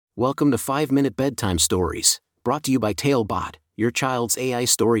Welcome to 5-Minute Bedtime Stories, brought to you by Talebot, your child's AI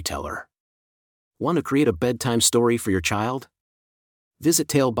storyteller. Want to create a bedtime story for your child? Visit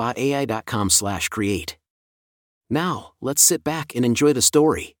talebotai.com/create. Now, let's sit back and enjoy the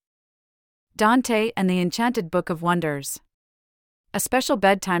story. Dante and the Enchanted Book of Wonders. A special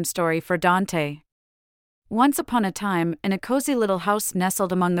bedtime story for Dante. Once upon a time, in a cozy little house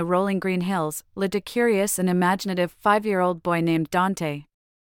nestled among the rolling green hills, lived a curious and imaginative 5-year-old boy named Dante.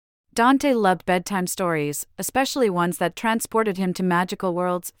 Dante loved bedtime stories, especially ones that transported him to magical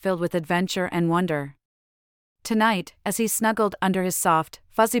worlds filled with adventure and wonder. Tonight, as he snuggled under his soft,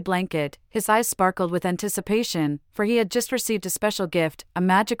 fuzzy blanket, his eyes sparkled with anticipation, for he had just received a special gift, a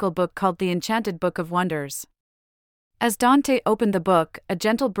magical book called the Enchanted Book of Wonders. As Dante opened the book, a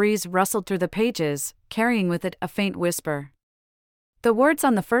gentle breeze rustled through the pages, carrying with it a faint whisper. The words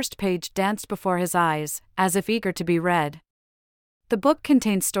on the first page danced before his eyes, as if eager to be read. The book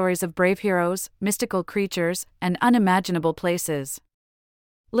contained stories of brave heroes, mystical creatures, and unimaginable places.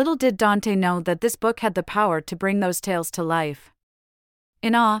 Little did Dante know that this book had the power to bring those tales to life.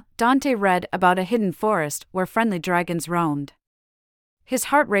 In awe, Dante read about a hidden forest where friendly dragons roamed. His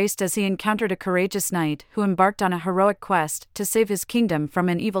heart raced as he encountered a courageous knight who embarked on a heroic quest to save his kingdom from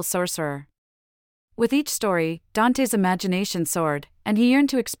an evil sorcerer. With each story, Dante's imagination soared, and he yearned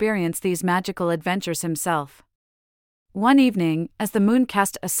to experience these magical adventures himself. One evening, as the moon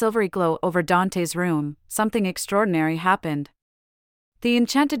cast a silvery glow over Dante's room, something extraordinary happened. The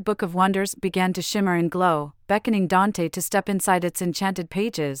Enchanted Book of Wonders began to shimmer and glow, beckoning Dante to step inside its enchanted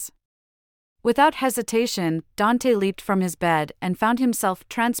pages. Without hesitation, Dante leaped from his bed and found himself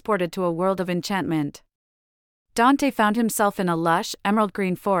transported to a world of enchantment. Dante found himself in a lush,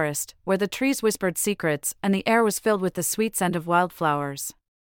 emerald-green forest, where the trees whispered secrets and the air was filled with the sweet scent of wildflowers.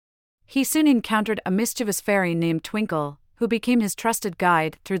 He soon encountered a mischievous fairy named Twinkle, who became his trusted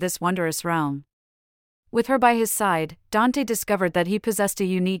guide through this wondrous realm. With her by his side, Dante discovered that he possessed a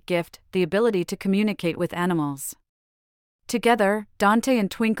unique gift, the ability to communicate with animals. Together, Dante and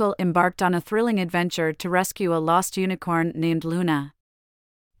Twinkle embarked on a thrilling adventure to rescue a lost unicorn named Luna.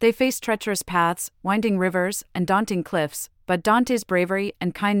 They faced treacherous paths, winding rivers, and daunting cliffs, but Dante's bravery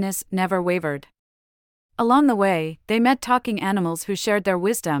and kindness never wavered. Along the way, they met talking animals who shared their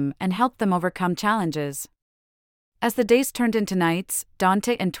wisdom and helped them overcome challenges. As the days turned into nights,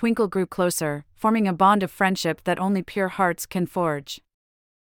 Dante and Twinkle grew closer, forming a bond of friendship that only pure hearts can forge.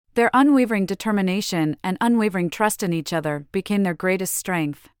 Their unwavering determination and unwavering trust in each other became their greatest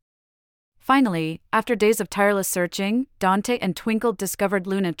strength. Finally, after days of tireless searching, Dante and Twinkle discovered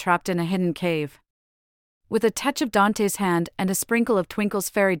Luna trapped in a hidden cave. With a touch of Dante's hand and a sprinkle of Twinkle's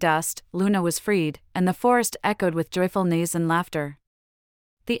fairy dust, Luna was freed, and the forest echoed with joyful neighs and laughter.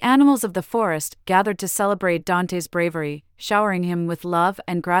 The animals of the forest gathered to celebrate Dante's bravery, showering him with love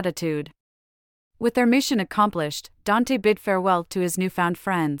and gratitude. With their mission accomplished, Dante bid farewell to his newfound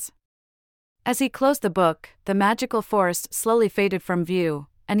friends. As he closed the book, the magical forest slowly faded from view,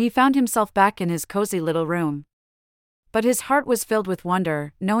 and he found himself back in his cozy little room. But his heart was filled with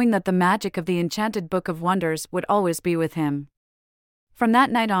wonder, knowing that the magic of the Enchanted Book of Wonders would always be with him. From that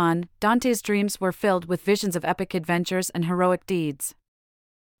night on, Dante's dreams were filled with visions of epic adventures and heroic deeds.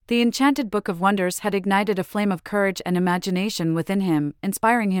 The Enchanted Book of Wonders had ignited a flame of courage and imagination within him,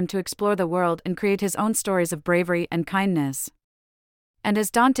 inspiring him to explore the world and create his own stories of bravery and kindness. And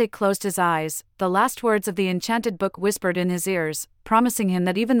as Dante closed his eyes, the last words of the Enchanted Book whispered in his ears, promising him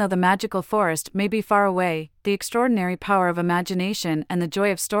that even though the magical forest may be far away, the extraordinary power of imagination and the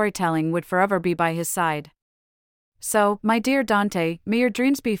joy of storytelling would forever be by his side. So, my dear Dante, may your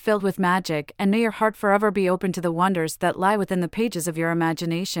dreams be filled with magic and may your heart forever be open to the wonders that lie within the pages of your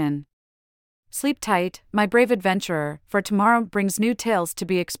imagination. Sleep tight, my brave adventurer, for tomorrow brings new tales to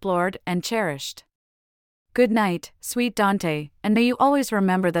be explored and cherished. Good night, sweet Dante, and may you always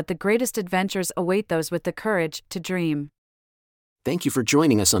remember that the greatest adventures await those with the courage to dream. Thank you for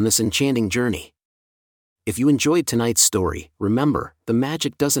joining us on this enchanting journey. If you enjoyed tonight's story, remember, the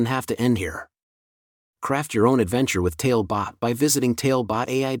magic doesn't have to end here. Craft your own adventure with Talebot by visiting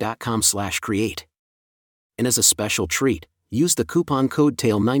talebotai.com/create. And as a special treat, use the coupon code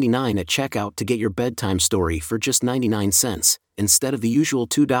TALE99 at checkout to get your bedtime story for just 99 cents, instead of the usual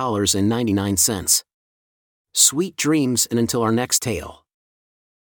 $2.99. Sweet dreams, and until our next tale.